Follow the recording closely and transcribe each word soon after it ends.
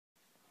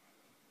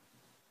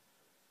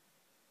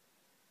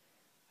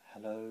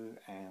Hello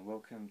and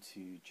welcome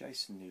to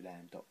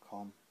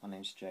jasonnewland.com. My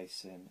name's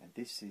Jason and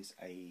this is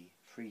a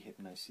free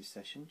hypnosis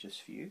session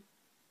just for you.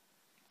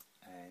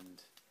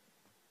 And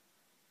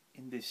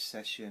in this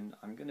session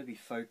I'm going to be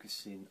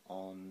focusing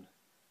on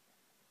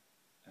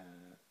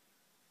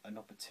an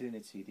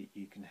opportunity that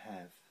you can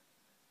have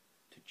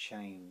to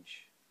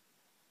change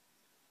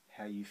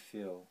how you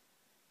feel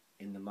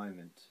in the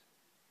moment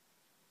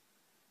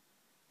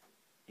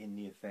in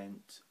the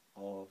event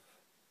of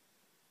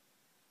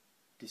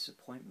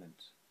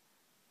disappointment.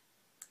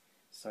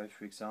 So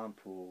for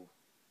example,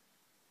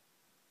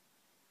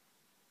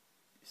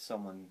 if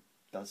someone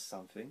does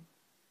something,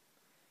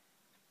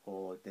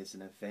 or there's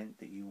an event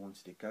that you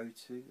wanted to go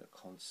to, a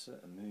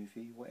concert, a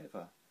movie,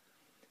 whatever,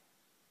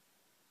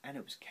 and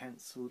it was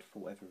cancelled for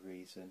whatever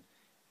reason,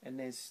 and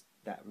there's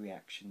that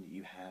reaction that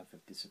you have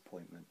of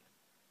disappointment.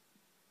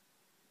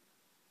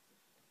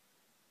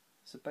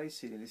 So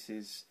basically this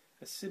is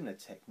a similar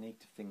technique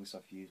to things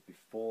I've used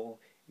before.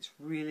 It's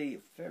really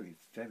a very,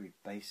 very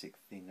basic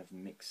thing of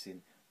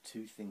mixing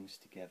two things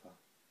together,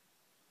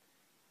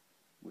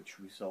 which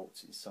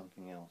results in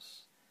something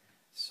else.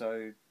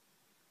 So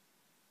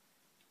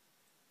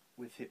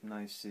with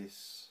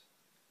hypnosis,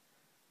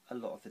 a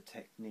lot of the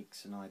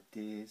techniques and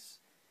ideas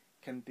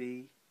can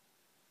be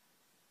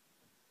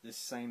the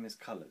same as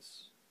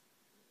colours.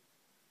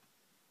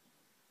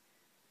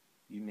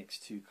 You mix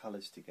two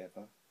colours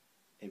together,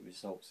 it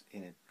results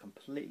in a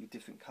completely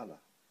different colour.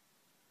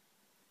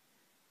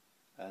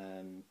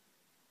 I'm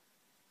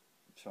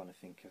trying to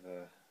think of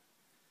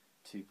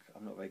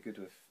I'm not very good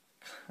with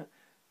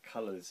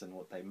colours and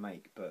what they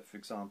make, but for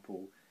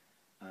example,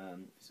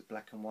 is it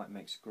black and white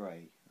makes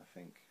grey, I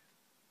think,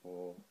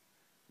 or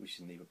which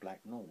is neither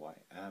black nor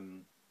white. I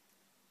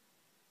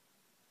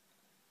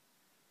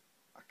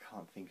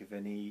can't think of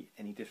any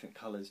different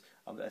colours.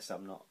 I'm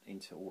not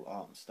into all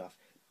art and stuff,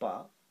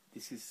 but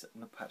this is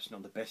perhaps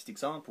not the best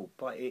example,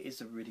 but it is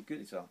a really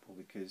good example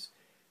because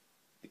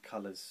the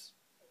colours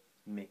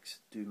mixed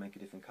do make a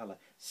different colour.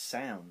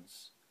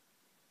 Sounds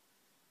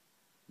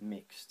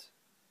mixed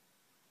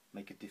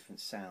make a different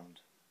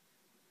sound.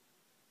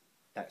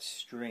 That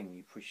string,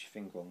 you push your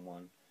finger on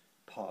one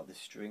part of the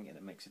string and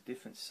it makes a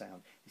different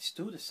sound. It's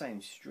still the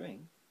same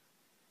string.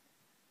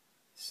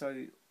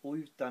 So all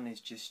you've done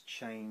is just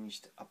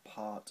changed a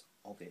part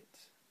of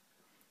it.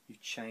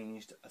 You've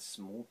changed a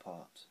small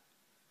part.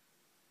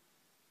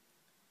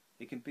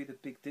 It can be the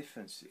big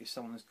difference if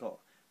someone's got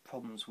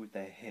problems with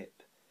their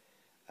hip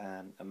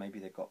and maybe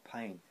they've got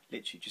pain.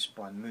 Literally just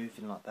by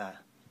moving like that,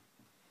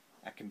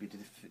 that can be the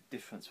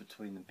difference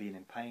between them being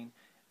in pain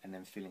and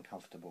them feeling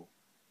comfortable.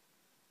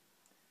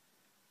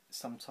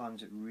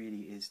 Sometimes it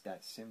really is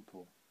that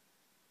simple.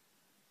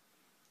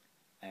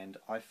 And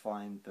I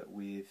find that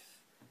with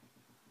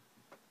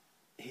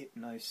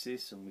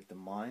hypnosis and with the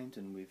mind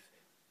and with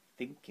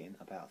thinking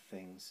about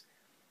things,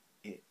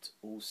 it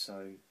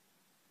also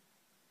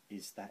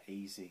is that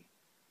easy.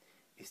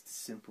 It's the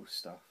simple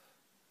stuff.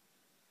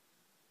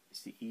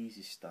 It's the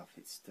easy stuff.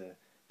 It's the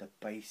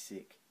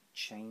basic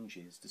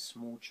changes, the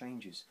small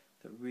changes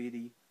that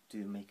really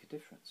do make a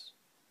difference.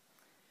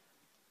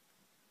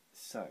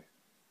 So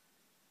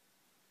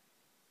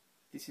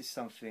this is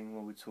something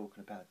where we're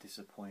talking about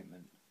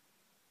disappointment,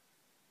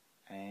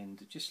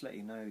 and just to let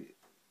you know,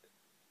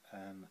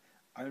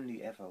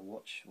 only ever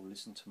watch or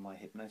listen to my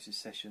hypnosis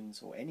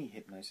sessions or any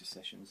hypnosis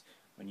sessions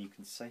when you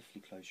can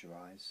safely close your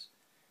eyes.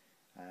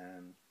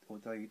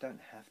 Although you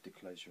don't have to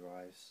close your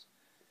eyes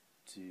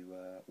to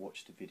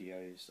watch the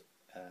videos,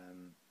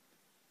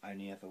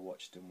 only ever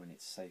watch them when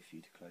it's safe for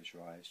you to close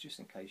your eyes, just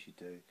in case you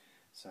do.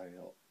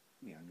 So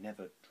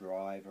never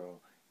drive or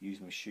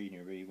use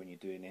machinery when you're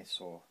doing this,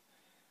 or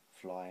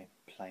fly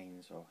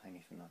planes or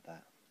anything like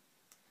that.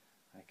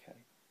 Okay,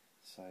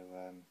 so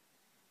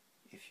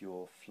if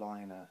you're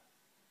flying a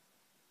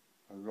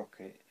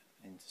rocket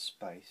into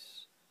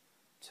space,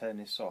 turn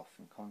this off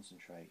and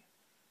concentrate.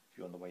 If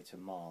you're on the way to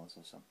Mars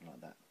or something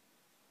like that.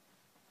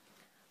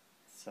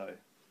 So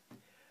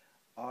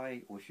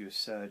or if you're a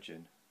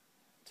surgeon,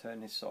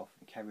 turn this off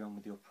and carry on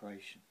with the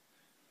operation.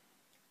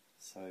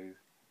 So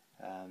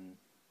I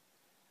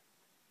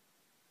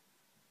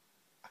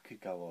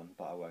could go on,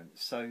 but I won't.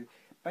 So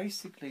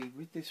basically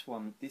with this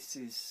one, this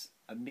is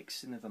a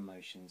mixing of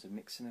emotions, a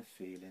mixing of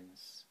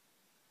feelings,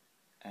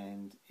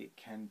 and it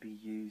can be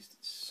used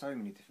so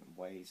many different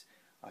ways.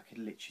 I could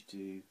literally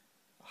do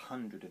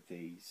 100 of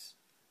these,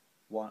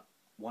 one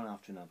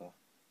after another,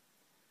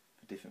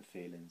 for different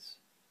feelings.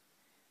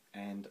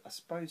 And I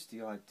suppose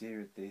the idea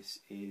of this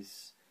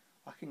is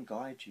I can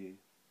guide you,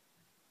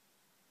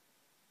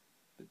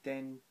 but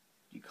then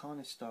you kind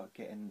of start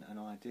getting an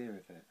idea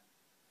of it.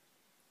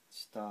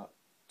 Start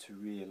to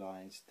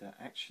realise that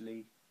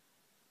actually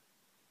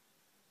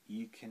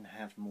you can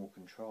have more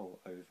control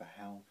over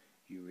how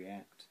you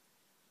react.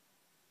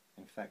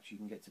 In fact, you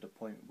can get to the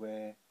point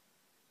where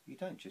you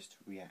don't just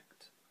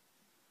react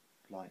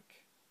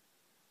like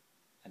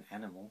an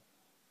animal,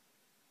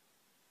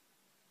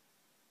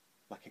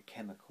 like a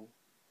chemical,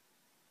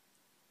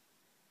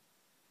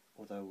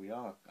 although we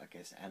are, I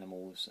guess,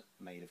 animals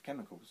made of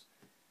chemicals,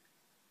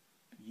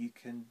 you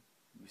can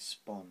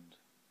respond.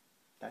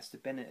 That's the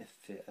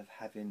benefit of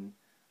having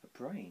a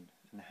brain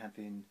and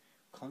having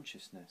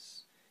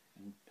consciousness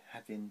and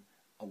having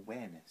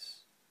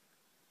awareness.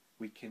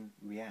 We can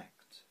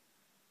react.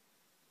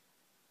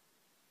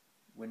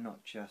 We're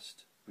not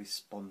just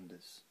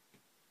responders.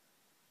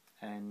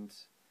 And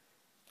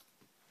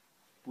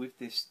with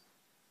this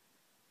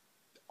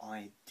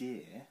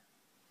idea,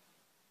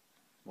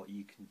 what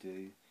you can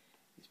do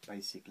is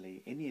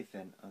basically, in the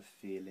event of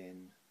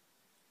feeling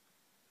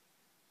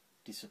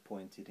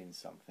disappointed in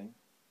something,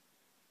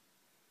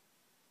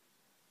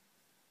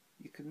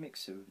 you can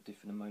mix it with a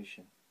different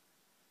emotion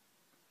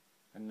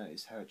and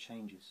notice how it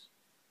changes.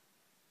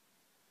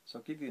 So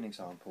I'll give you an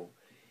example.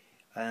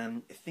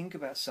 Think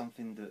about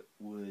something that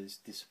was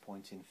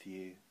disappointing for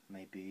you,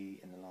 maybe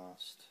in the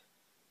last,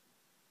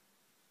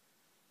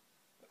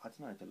 I don't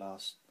know, the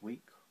last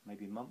week,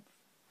 maybe month.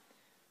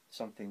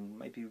 Something,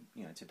 maybe,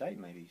 today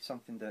maybe,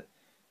 something that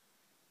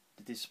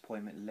the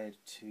disappointment led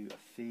to a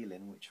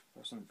feeling which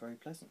wasn't very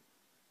pleasant.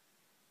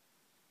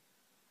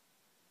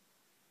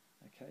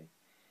 Okay?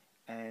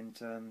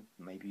 And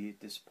maybe a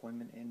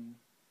disappointment in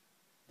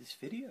this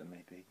video,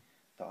 maybe,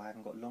 that I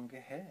haven't got longer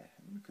hair.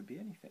 It could be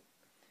anything.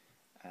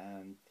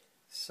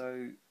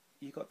 So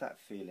you got that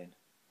feeling.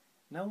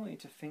 Now I want you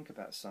to think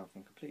about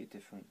something completely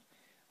different.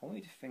 I want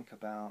you to think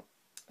about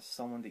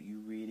someone that you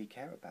really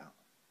care about,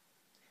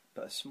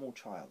 but a small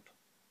child.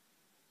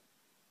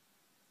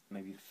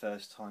 Maybe the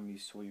first time you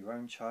saw your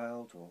own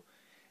child, or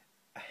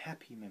a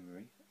happy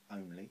memory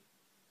only.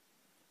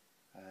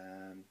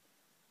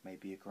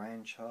 Maybe a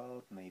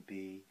grandchild,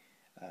 maybe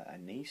a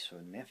niece or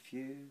a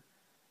nephew,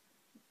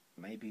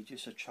 maybe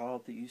just a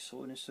child that you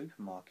saw in a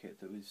supermarket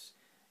that was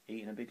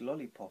eating a big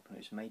lollipop and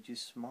it's made you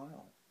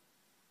smile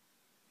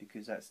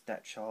because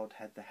that child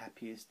had the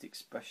happiest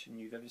expression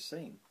you've ever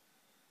seen.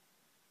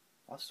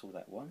 I saw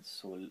that once.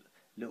 Saw a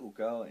little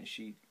girl and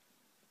she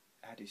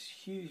had this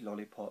huge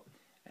lollipop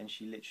and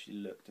she literally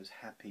looked as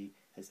happy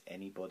as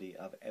anybody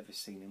I've ever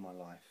seen in my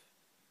life.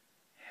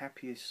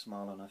 Happiest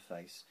smile on her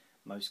face,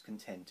 most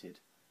contented.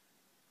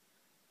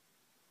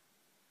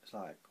 It's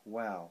like,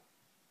 wow,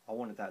 I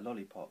wanted that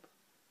lollipop.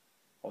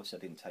 Obviously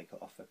I didn't take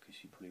it off her because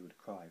she probably would have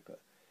cried,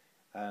 but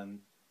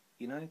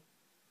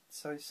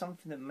so it's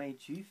something that made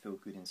you feel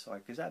good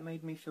inside, because that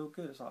made me feel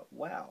good. It's like,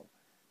 wow,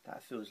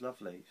 that feels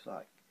lovely. It's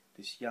like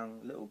this young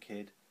little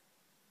kid,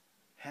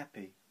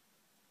 happy.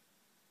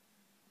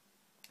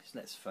 So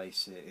let's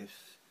face it,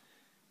 if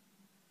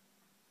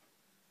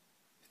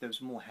there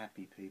was more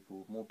happy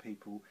people, more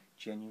people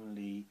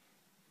genuinely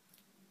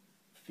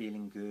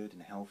feeling good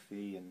and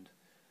healthy, and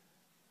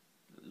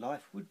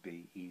life would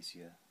be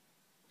easier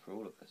for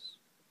all of us.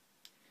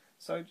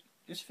 So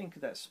just think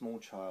of that small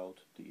child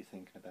that you're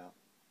thinking about.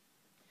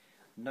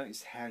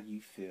 Notice how you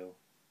feel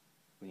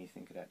when you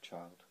think of that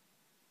child.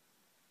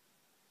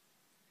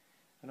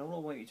 And all I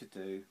want you to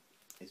do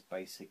is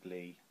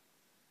basically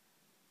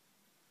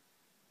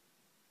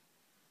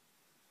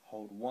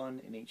hold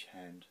one in each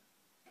hand.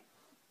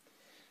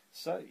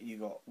 So you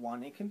got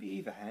one, it can be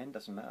either hand,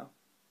 doesn't matter,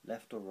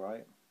 left or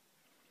right.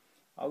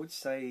 I would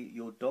say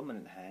your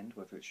dominant hand,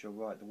 whether it's your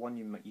right, the one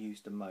you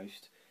use the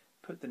most,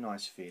 put the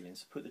nice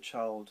feelings, put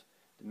the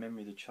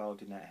memory of the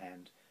child in that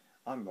hand.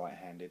 I'm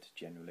right-handed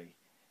generally,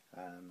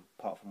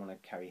 apart from when I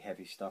carry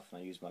heavy stuff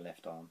and I use my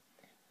left arm.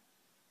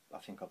 I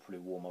think I'll probably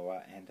wore my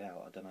right hand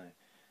out, I don't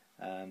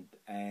know.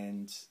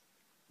 And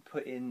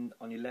put in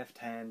on your left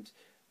hand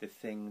the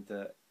thing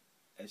that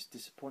has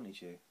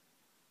disappointed you.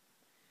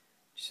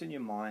 Just in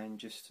your mind,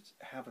 just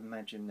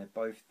imagine they're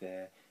both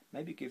there.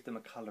 Maybe give them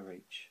a colour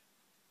each.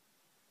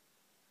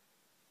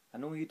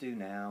 And all you do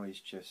now is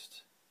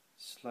just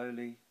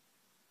slowly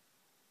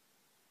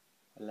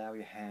allow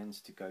your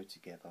hands to go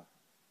together.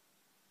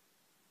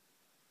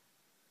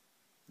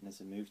 And as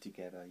they move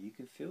together, you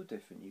can feel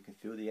different. You can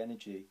feel the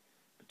energy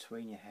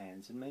between your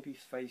hands, and maybe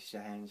face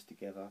your hands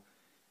together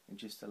and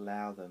just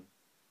allow them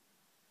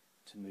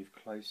to move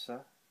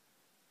closer,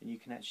 and you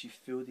can actually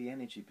feel the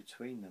energy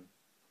between them.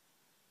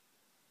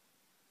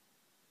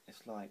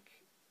 It's like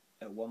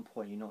at one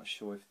point you're not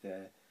sure if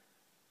they're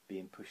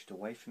being pushed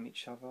away from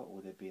each other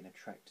or they're being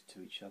attracted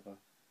to each other.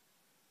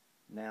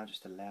 Now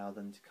just allow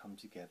them to come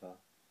together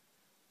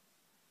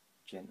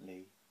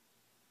gently,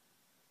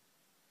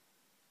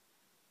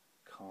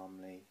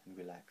 calmly and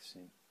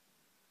relaxing.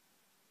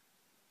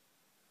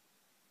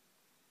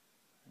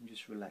 And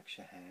just relax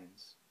your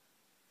hands.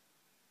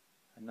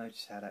 And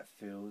notice how that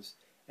feels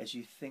as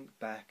you think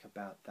back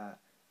about that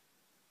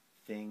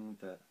thing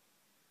that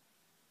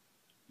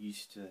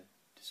used to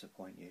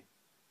disappoint you.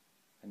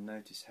 And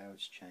notice how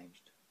it's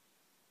changed.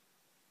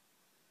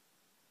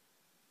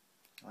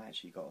 I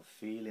actually got a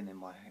feeling in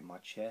my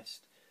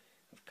chest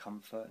of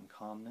comfort and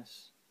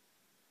calmness.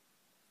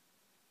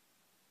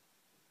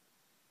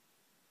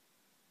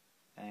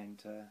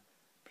 And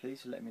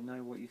please let me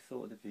know what you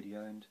thought of the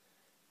video and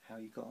how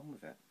you got on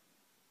with it.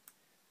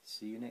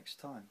 See you next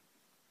time.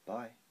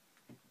 Bye.